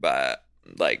dick, but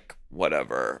like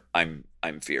whatever, I'm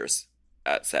fierce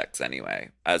at sex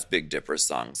anyway. As Big Dipper's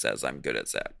song says, I'm good at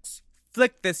sex.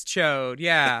 Flick this chode,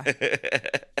 yeah.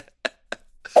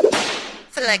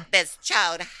 Flick this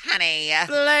chode, honey.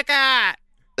 Flick it.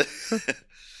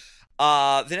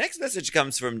 The next message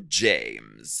comes from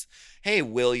James. Hey,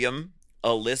 William,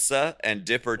 Alyssa, and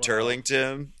Dipper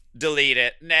Turlington. Delete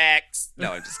it. Next.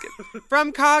 No, I'm just kidding.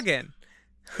 From Coggin.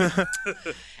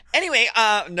 Anyway,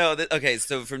 okay,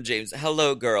 so from James.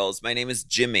 Hello, girls. My name is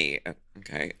Jimmy.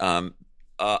 Okay.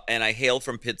 And I hail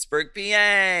from Pittsburgh, PA.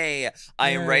 I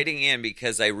am writing in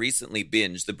because I recently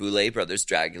binged the Boulet Brothers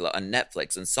Dragula on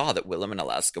Netflix and saw that Willem and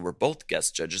Alaska were both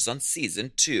guest judges on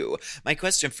season 2. My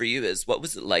question for you is, what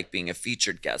was it like being a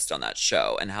featured guest on that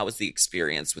show? And how was the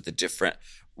experience with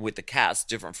the cast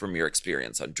different from your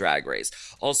experience on Drag Race?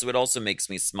 Also, it also makes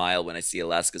me smile when I see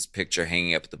Alaska's picture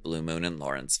hanging up at the Blue Moon in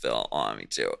Lawrenceville. Oh, me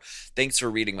too. Thanks for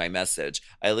reading my message.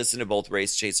 I listen to both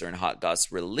Race Chaser and Hot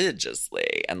Goss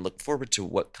religiously and look forward to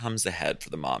what comes ahead for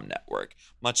the Mom Network.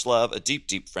 Much love, a deep,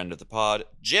 deep friend of the pod,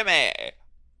 Jimmy.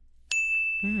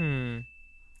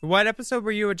 What episode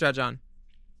were you a judge on?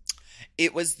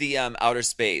 It was the outer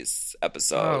space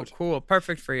episode. Oh, cool.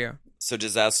 Perfect for you. So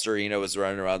Disasterino was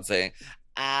running around saying,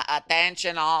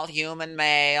 attention all human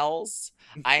males.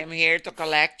 I am here to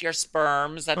collect your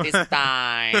sperms at this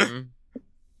time.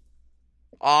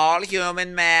 All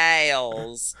human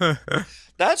males.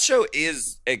 That show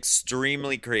is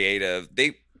extremely creative.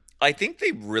 I think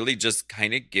they really just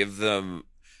kind of give them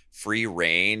free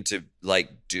reign to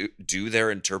like do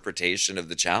their interpretation of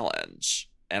the challenge.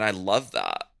 And I love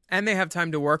that. And they have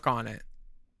time to work on it.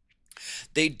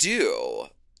 They do.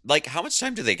 Like, how much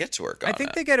time do they get to work on it? I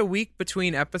think they get a week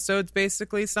between episodes,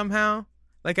 basically, somehow.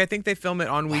 Like, I think they film it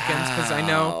on weekends, because I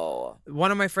know one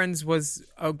of my friends was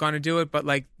going to do it, but,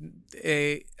 like,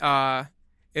 it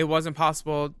wasn't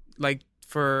possible, like,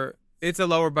 it's a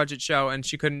lower budget show, and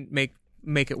she couldn't make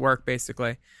it work,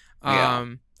 basically.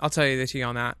 I'll tell you the tea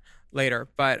on that later.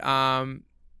 But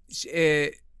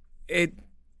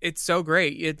it's so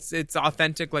great. It's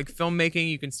authentic, like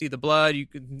filmmaking. You can see the blood,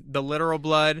 the literal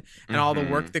blood, and all the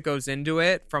work that goes into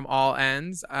it from all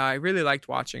ends. I really liked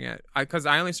watching it because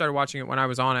I only started watching it when I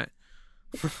was on it.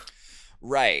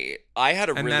 Right. I had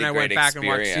a really great experience. And then I went back and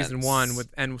watched season 1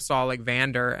 and saw like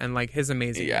Vander and like his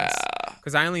amazingness. Yeah.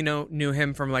 Because I only knew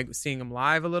him from like seeing him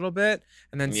live a little bit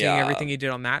and then seeing everything he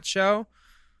did on that show.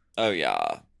 Oh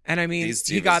yeah. And I mean, these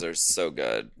divas are so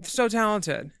good, so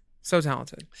talented. So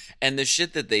talented. And the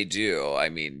shit that they do, I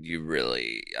mean,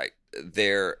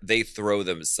 they throw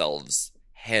themselves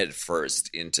head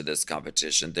first into this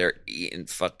competition. They're eating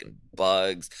fucking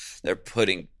bugs. They're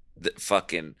putting the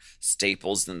fucking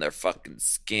staples in their fucking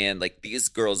skin. Like, these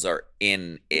girls are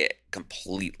in it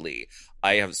completely.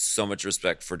 I have so much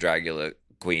respect for Dragula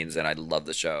queens, and I love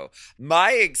the show.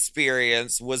 My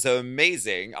experience was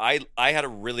amazing. I had a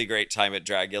really great time at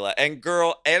Dragula, and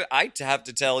girl, and I have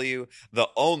to tell you, the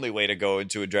only way to go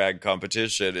into a drag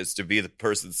competition is to be the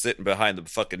person sitting behind the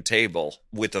fucking table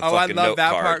with a fucking note card. I love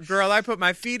that part, girl. I put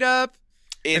my feet up.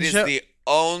 It is the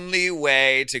only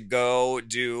way to go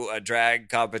do a drag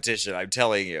competition. I'm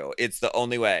telling you, it's the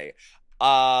only way.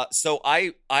 So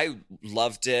I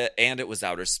loved it, and it was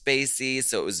outer spacey,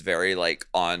 so it was very like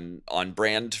on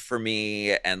brand for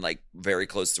me and like very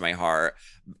close to my heart.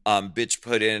 Bitch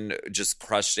Puddin' just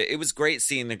crushed it. It was great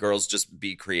seeing the girls just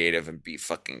be creative and be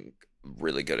fucking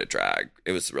really good at drag.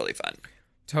 It was really fun.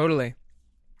 Totally.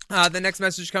 The next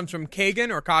message comes from Kagan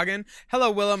or Kagan. Hello,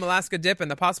 Willem, Alaska Dip,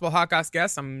 and the possible hot goss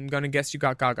guest. I'm going to guess you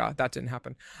got Gaga. That didn't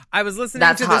happen. I was listening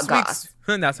That's to hot this goss. week's...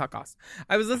 That's hot goss.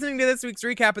 I was listening to this week's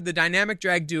recap of the dynamic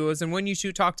drag duos, and when you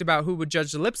two talked about who would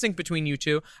judge the lip sync between you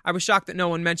two, I was shocked that no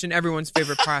one mentioned everyone's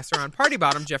favorite pass-around party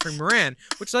bottom, Jeffrey Moran,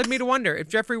 which led me to wonder, if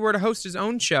Jeffrey were to host his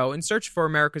own show and search for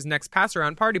America's next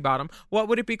pass-around party bottom, what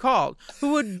would it be called?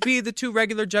 Who would be the two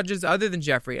regular judges other than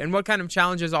Jeffrey? And what kind of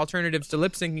challenges, alternatives to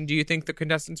lip syncing do you think the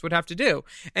contestants would have to do?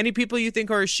 Any people you think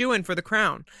are a shoo-in for the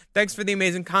crown? Thanks for the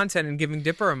amazing content and giving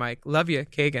Dipper a mic. Love you,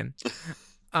 Kagan.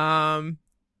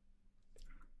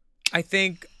 I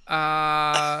think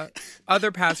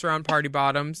other pass-around party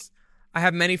bottoms. I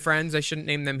have many friends. I shouldn't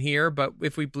name them here, but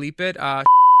if we bleep it,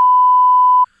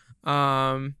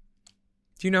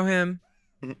 do you know him?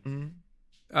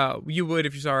 You would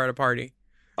if you saw her at a party.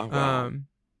 Oh, wow.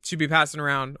 She'd be passing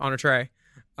around on a tray.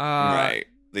 Right.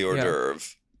 The hors d'oeuvre.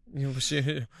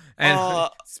 And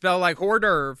spell like hors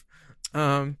d'oeuvre.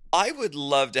 I would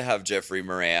love to have Jeffrey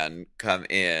Moran come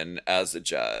in as a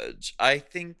judge. I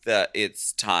think that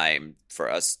it's time for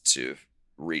us to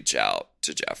reach out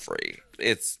to Jeffrey.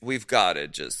 We've got to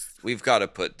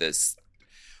put this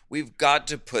to rest. We've got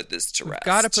to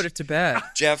put it to bed.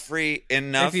 Jeffrey,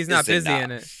 enough. If he's not is busy enough.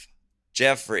 in it.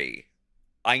 Jeffrey,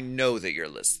 I know that you're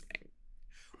listening.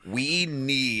 We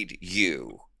need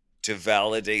you to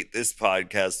validate this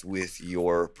podcast with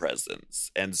your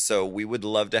presence. And so we would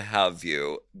love to have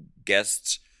you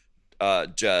guest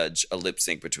judge a lip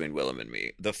sync between Willem and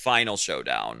me. The final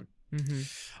showdown.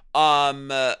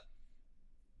 Mm-hmm.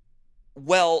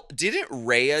 Well, didn't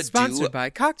Rhea Sponsored by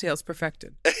Cocktails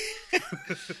Perfected.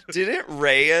 Didn't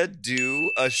Rhea do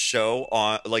a show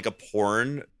on like a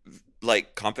porn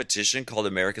like competition called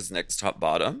America's Next Top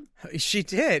Bottom? She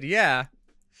did, yeah.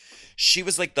 She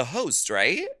was like the host,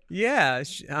 right? Yeah,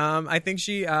 I think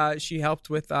she helped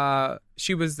with.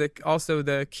 She was also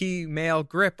the key male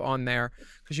grip on there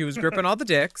because she was gripping all the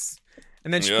dicks,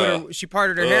 and then she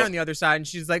parted her hair on the other side, and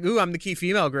she's like, "Ooh, I'm the key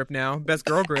female grip now, best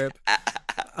girl grip."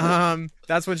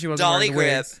 That's when she was Dolly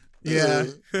Grip. Yeah.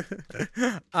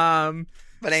 My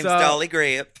name's Dolly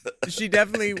Grip. she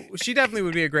definitely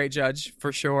would be a great judge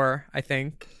for sure, I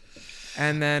think.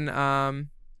 And then,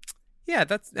 yeah,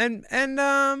 that's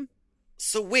and.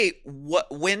 So wait,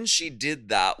 when she did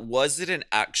that, was it an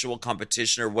actual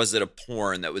competition or was it a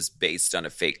porn that was based on a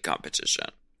fake competition?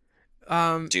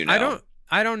 Do you know?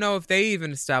 I don't know if they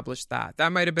even established that.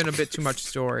 That might have been a bit too much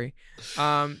story.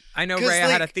 I know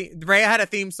Rhea had a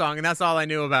theme song, and that's all I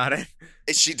knew about it.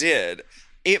 She did.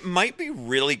 It might be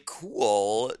really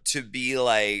cool to be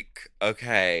like,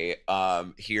 okay,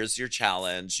 here's your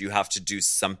challenge. You have to do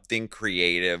something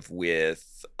creative with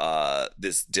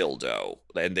this dildo.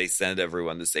 And they send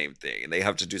everyone the same thing. And they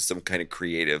have to do some kind of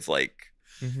creative,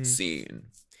 scene.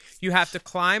 You have to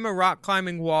climb a rock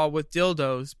climbing wall with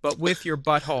dildos, but with your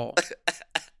butthole.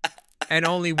 And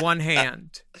only one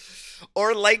hand.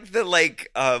 Or like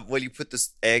when you put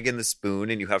this egg in the spoon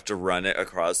and you have to run it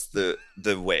across the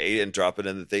way and drop it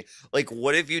in the thing. Like,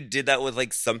 what if you did that with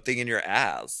like something in your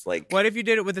ass? Like, what if you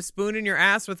did it with a spoon in your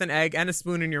ass with an egg and a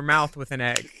spoon in your mouth with an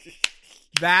egg?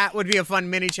 That would be a fun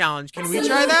mini challenge. Can we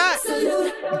try that?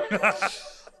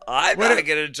 I'm not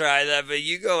gonna try that, but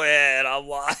you go ahead. I'll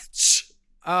watch.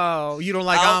 Oh, you don't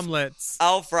like omelets?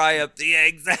 I'll fry up the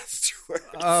eggs afterwards.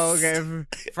 Oh, okay.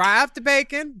 Fry up the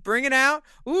bacon. Bring it out.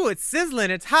 Ooh, it's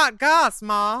sizzling. It's hot goss,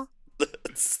 Ma.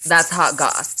 That's hot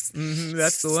goss. Mm-hmm,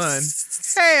 that's the one.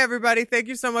 Hey, everybody. Thank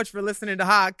you so much for listening to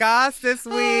Hot Goss this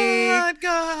week. Hot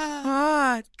goss.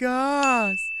 Hot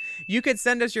goss. You could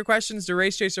send us your questions to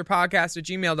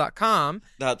racechaserpodcast@gmail.com.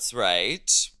 That's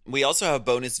right. We also have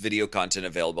bonus video content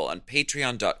available on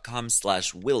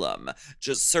patreon.com/Willem.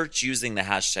 Just search using the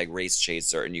hashtag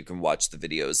RaceChaser and you can watch the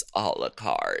videos a la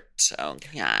carte.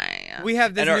 Okay. We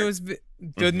have this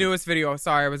newest video.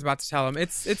 Sorry, I was about to tell him.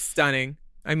 It's stunning.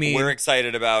 I mean, we're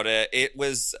excited about it. It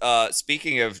was,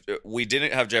 speaking of, we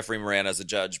didn't have Jeffrey Moran as a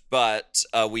judge, but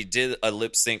we did a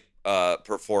lip sync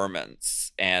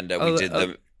performance and we did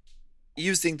them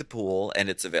using the pool and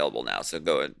it's available now. So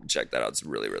go and check that out. It's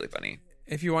really, really funny.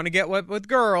 If you want to get wet with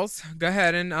girls, go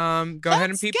ahead and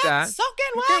peep that.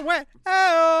 Soaking wet.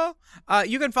 Oh.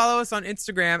 You can follow us on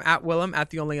Instagram at Willem at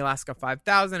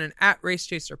TheOnlyAlaska5000 and at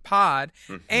RaceChaserPod.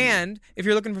 Mm-hmm. And if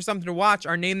you're looking for something to watch,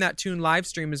 our Name That Tune live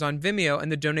stream is on Vimeo,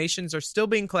 and the donations are still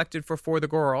being collected for the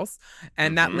girls.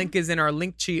 And that link is in our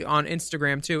link sheet on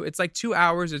Instagram too. It's like 2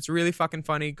 hours. It's really fucking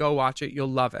funny. Go watch it. You'll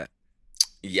love it.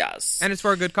 Yes. And it's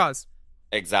for a good cause.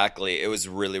 Exactly. It was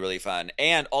really, really fun.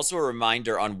 And also a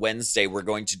reminder, on Wednesday, we're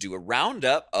going to do a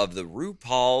roundup of the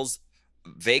RuPaul's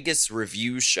Vegas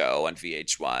review show on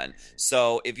VH1.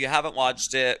 So if you haven't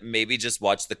watched it, maybe just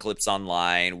watch the clips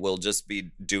online. We'll just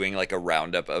be doing like a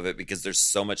roundup of it because there's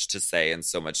so much to say and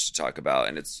so much to talk about,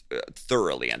 and it's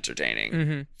thoroughly entertaining.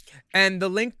 Mm-hmm. And the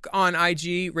link on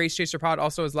IG, Race Chaser Pod,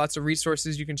 also has lots of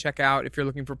resources you can check out if you're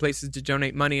looking for places to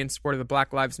donate money in support of the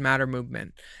Black Lives Matter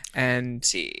movement. And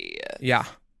yeah.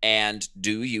 And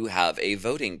do you have a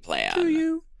voting plan? Do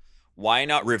you? Why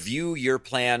not review your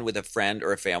plan with a friend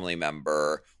or a family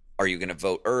member? Are you going to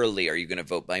vote early? Are you going to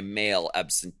vote by mail,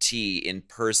 absentee, in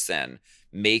person?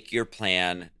 Make your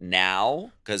plan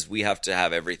now, because we have to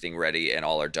have everything ready and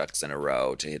all our ducks in a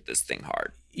row to hit this thing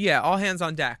hard. Yeah, all hands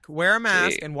on deck. Wear a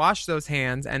mask and wash those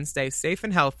hands and stay safe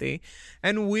and healthy.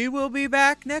 And we will be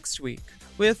back next week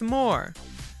with more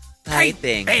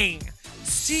piping,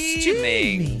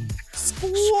 steaming,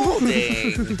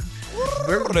 scolding,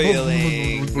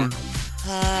 boiling.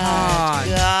 Hot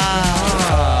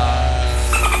goss.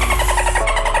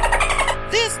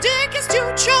 This dick is too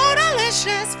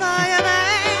delicious for you,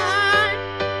 man.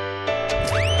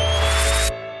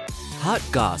 Hot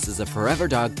Goss is a Forever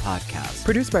Dog podcast.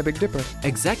 Produced by Big Dipper.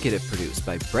 Executive produced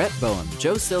by Brett Boehm,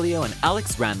 Joe Cilio, and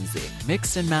Alex Ramsey.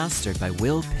 Mixed and mastered by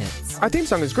Will Pitts. Our theme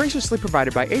song is graciously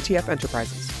provided by ATF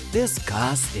Enterprises. This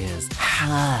goss is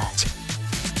hot.